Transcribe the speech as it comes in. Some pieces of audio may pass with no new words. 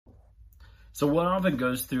So what often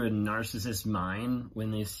goes through a narcissist's mind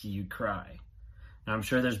when they see you cry? Now, I'm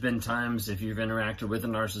sure there's been times if you've interacted with a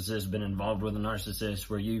narcissist, been involved with a narcissist,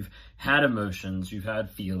 where you've had emotions, you've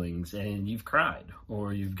had feelings, and you've cried,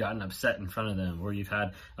 or you've gotten upset in front of them, or you've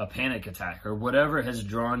had a panic attack, or whatever has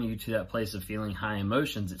drawn you to that place of feeling high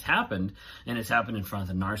emotions. It's happened, and it's happened in front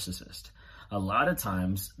of the narcissist. A lot of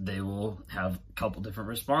times, they will have a couple different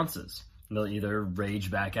responses. They'll either rage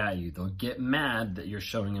back at you, they'll get mad that you're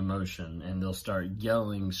showing emotion, and they'll start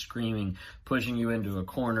yelling, screaming, pushing you into a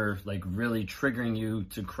corner, like really triggering you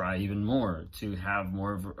to cry even more, to have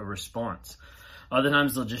more of a response. Other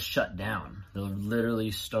times they'll just shut down. They'll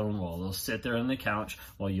literally stonewall. They'll sit there on the couch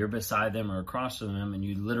while you're beside them or across from them, and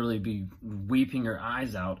you literally be weeping your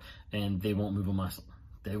eyes out, and they won't move a muscle.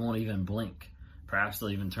 They won't even blink. Perhaps they'll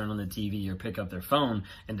even turn on the TV or pick up their phone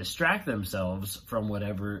and distract themselves from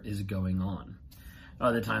whatever is going on.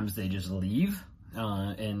 Other times they just leave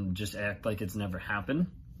and just act like it's never happened.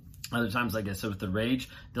 Other times, like I said, with the rage,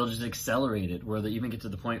 they'll just accelerate it, where they even get to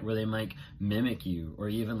the point where they might mimic you or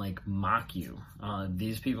even like mock you.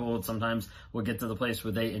 These people sometimes will get to the place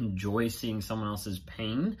where they enjoy seeing someone else's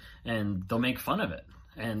pain, and they'll make fun of it.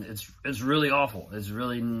 And it's really awful. It's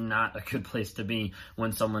really not a good place to be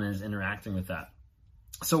when someone is interacting with that.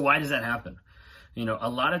 So why does that happen? You know, a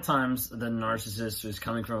lot of times the narcissist is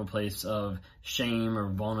coming from a place of shame or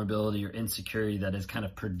vulnerability or insecurity that has kind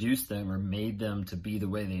of produced them or made them to be the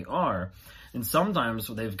way they are. And sometimes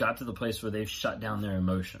they've got to the place where they've shut down their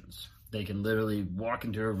emotions. They can literally walk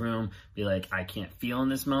into a room, be like, I can't feel in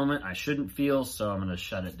this moment. I shouldn't feel, so I'm going to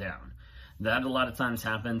shut it down. That a lot of times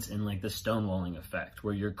happens in like the stonewalling effect,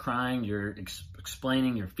 where you're crying, you're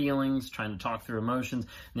explaining your feelings, trying to talk through emotions,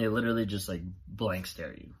 and they literally just like blank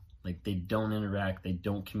stare you. Like they don't interact, they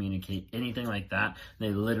don't communicate, anything like that. They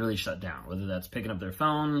literally shut down, whether that's picking up their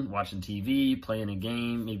phone, watching TV, playing a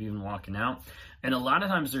game, maybe even walking out. And a lot of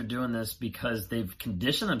times they're doing this because they've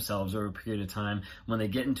conditioned themselves over a period of time when they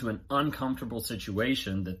get into an uncomfortable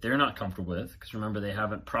situation that they're not comfortable with. Because remember, they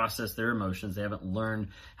haven't processed their emotions. They haven't learned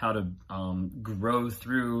how to grow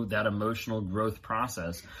through that emotional growth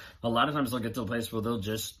process. A lot of times they'll get to a place where they'll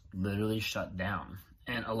just literally shut down.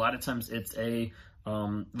 And a lot of times it's a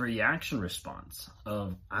reaction response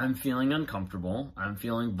of, I'm feeling uncomfortable, I'm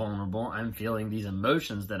feeling vulnerable, I'm feeling these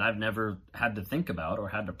emotions that I've never had to think about or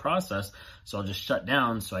had to process, so I'll just shut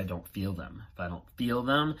down so I don't feel them. If I don't feel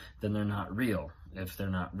them, then they're not real. If they're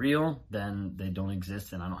not real, then they don't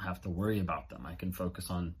exist and I don't have to worry about them. I can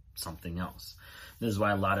focus on something else. This is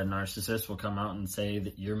why a lot of narcissists will come out and say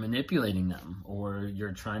that you're manipulating them, or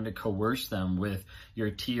you're trying to coerce them with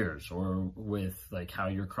your tears, or with like how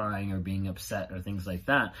you're crying or being upset or things like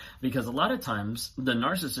that. Because a lot of times the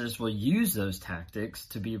narcissist will use those tactics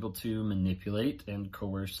to be able to manipulate and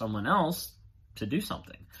coerce someone else to do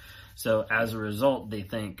something. So as a result, they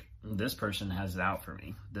think, this person has it out for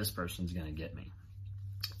me. This person's going to get me.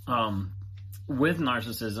 With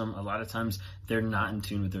narcissism, a lot of times they're not in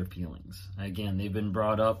tune with their feelings. Again, they've been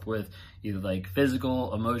brought up with either like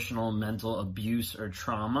physical, emotional, mental abuse or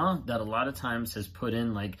trauma that a lot of times has put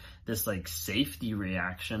in like this like safety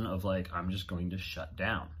reaction of like, I'm just going to shut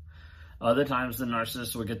down. Other times the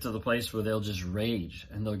narcissist will get to the place where they'll just rage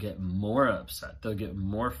and they'll get more upset. They'll get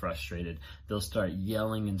more frustrated. They'll start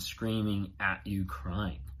yelling and screaming at you,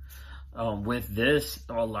 crying. With this,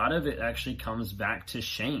 a lot of it actually comes back to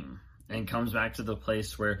shame. And comes back to the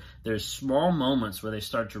place where there's small moments where they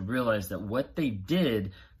start to realize that what they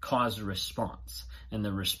did caused a response. And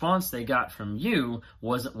the response they got from you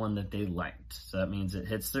wasn't one that they liked. So that means it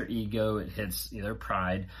hits their ego, it hits their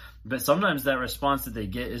pride. But sometimes that response that they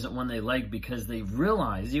get isn't one they like, because they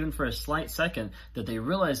realize, even for a slight second, that they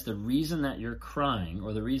realize the reason that you're crying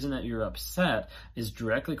or the reason that you're upset is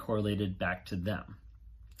directly correlated back to them.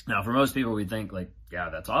 Now, for most people, we think like, yeah,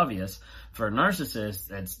 that's obvious. For a narcissist,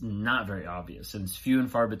 that's not very obvious. And it's few and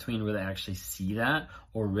far between where they actually see that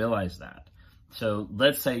or realize that. So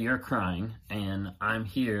let's say you're crying and I'm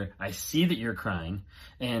here. I see that you're crying.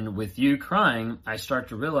 And with you crying, I start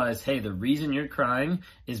to realize, hey, the reason you're crying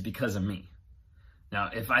is because of me. Now,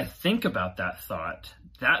 if I think about that thought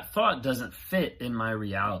doesn't fit in my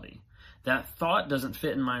reality. That thought doesn't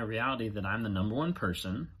fit in my reality that I'm the number one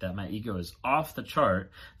person, that my ego is off the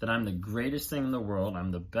chart, that I'm the greatest thing in the world,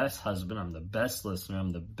 I'm the best husband, I'm the best listener,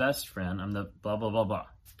 I'm the best friend, I'm the blah, blah, blah, blah.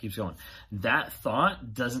 Keeps going. That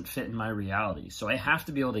thought doesn't fit in my reality. So I have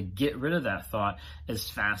to be able to get rid of that thought as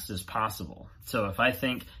fast as possible. So if I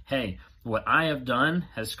think, hey, what I have done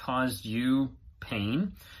has caused you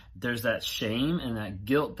pain, there's that shame and that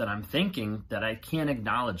guilt that I'm thinking that I can't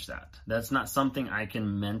acknowledge that. That's not something I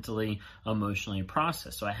can mentally, emotionally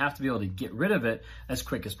process. So I have to be able to get rid of it as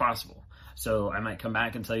quick as possible. So I might come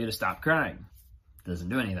back and tell you to stop crying. Doesn't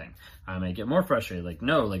do anything. I might get more frustrated. Like,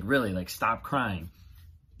 no, like really, like stop crying.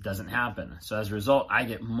 Doesn't happen. So as a result, I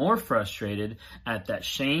get more frustrated at that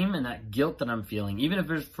shame and that guilt that I'm feeling. Even if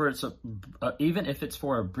it's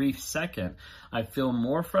for a brief second, I feel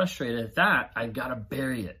more frustrated at that. I've got to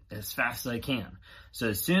bury it as fast as I can. So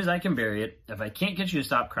as soon as I can bury it, if I can't get you to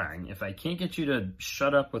stop crying, if I can't get you to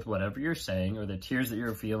shut up with whatever you're saying or the tears that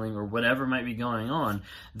you're feeling or whatever might be going on,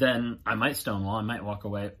 then I might stonewall, I might walk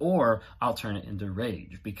away, or I'll turn it into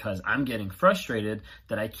rage because I'm getting frustrated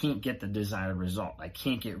that I can't get the desired result. I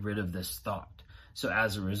can't get rid of this thought. So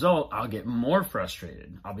as a result, I'll get more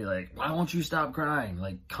frustrated. I'll be like, why won't you stop crying?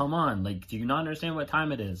 Like, come on. Like, do you not understand what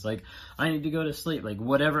time it is? Like, I need to go to sleep. Like,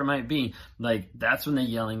 whatever it might be. Like, that's when the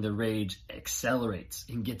yelling, the rage accelerates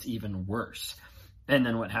and gets even worse. And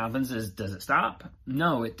then what happens is, does it stop?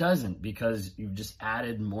 No, it doesn't, because you've just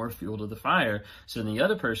added more fuel to the fire. So the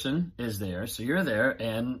other person is there. So you're there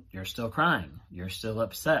and you're still crying. You're still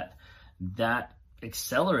upset. That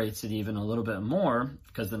accelerates it even a little bit more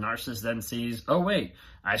because the narcissist then sees, oh wait,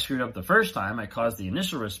 I screwed up the first time. I caused the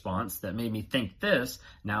initial response that made me think this.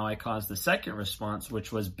 Now I caused the second response,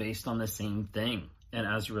 which was based on the same thing. And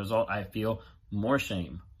as a result, I feel more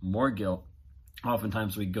shame, more guilt.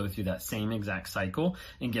 Oftentimes we go through that same exact cycle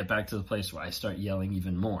and get back to the place where I start yelling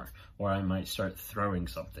even more, or I might start throwing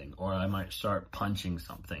something, or I might start punching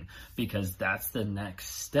something, because that's the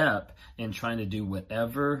next step in trying to do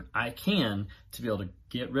whatever I can to be able to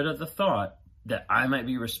get rid of the thought that I might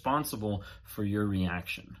be responsible for your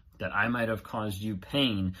reaction, that I might have caused you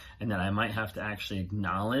pain, and that I might have to actually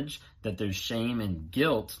acknowledge that there's shame and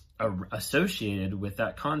guilt associated with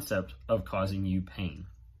that concept of causing you pain.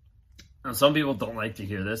 Now, some people don't like to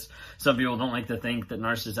hear this. Some people don't like to think that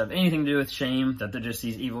narcissists have anything to do with shame, that they're just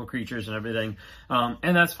these evil creatures and everything.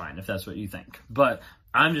 And that's fine if that's what you think. But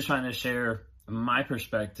I'm just trying to share my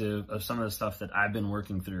perspective of some of the stuff that I've been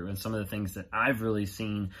working through and some of the things that I've really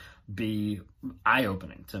seen be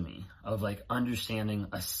eye-opening to me, of like understanding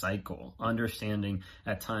a cycle, understanding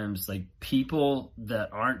at times like people that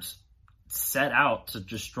aren't set out to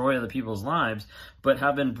destroy other people's lives, but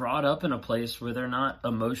have been brought up in a place where they're not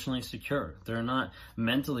emotionally secure. They're not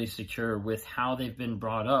mentally secure with how they've been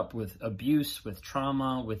brought up, with abuse, with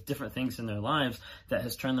trauma, with different things in their lives that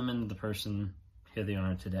has turned them into the person here they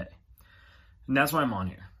are today. And that's why I'm on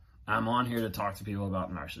here. I'm on here to talk to people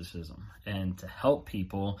about narcissism and to help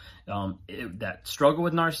people that struggle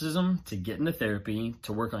with narcissism to get into therapy,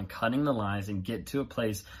 to work on cutting the lies and get to a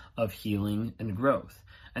place of healing and growth.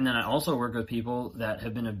 And then I also work with people that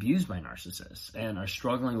have been abused by narcissists and are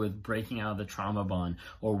struggling with breaking out of the trauma bond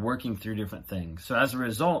or working through different things. So as a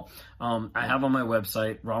result, I have on my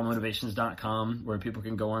website, rawmotivations.com, where people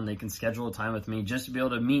can go on, they can schedule a time with me just to be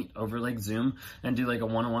able to meet over like Zoom and do like a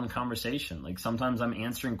one-on-one conversation. Like sometimes I'm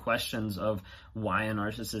answering questions of why a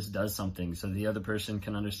narcissist does something so the other person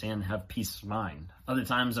can understand and have peace of mind. Other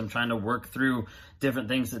times I'm trying to work through different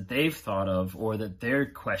things that they've thought of or that they're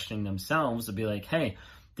questioning themselves to be like, hey,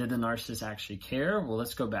 did the narcissist actually care? Well,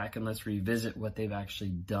 let's go back and let's revisit what they've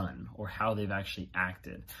actually done or how they've actually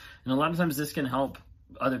acted. And a lot of times this can help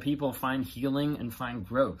other people find healing and find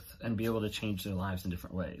growth and be able to change their lives in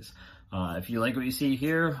different ways. If you like what you see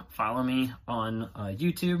here, follow me on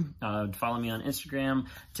YouTube, follow me on Instagram,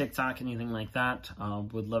 TikTok, anything like that.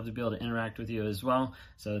 Would love to be able to interact with you as well.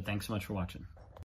 So thanks so much for watching.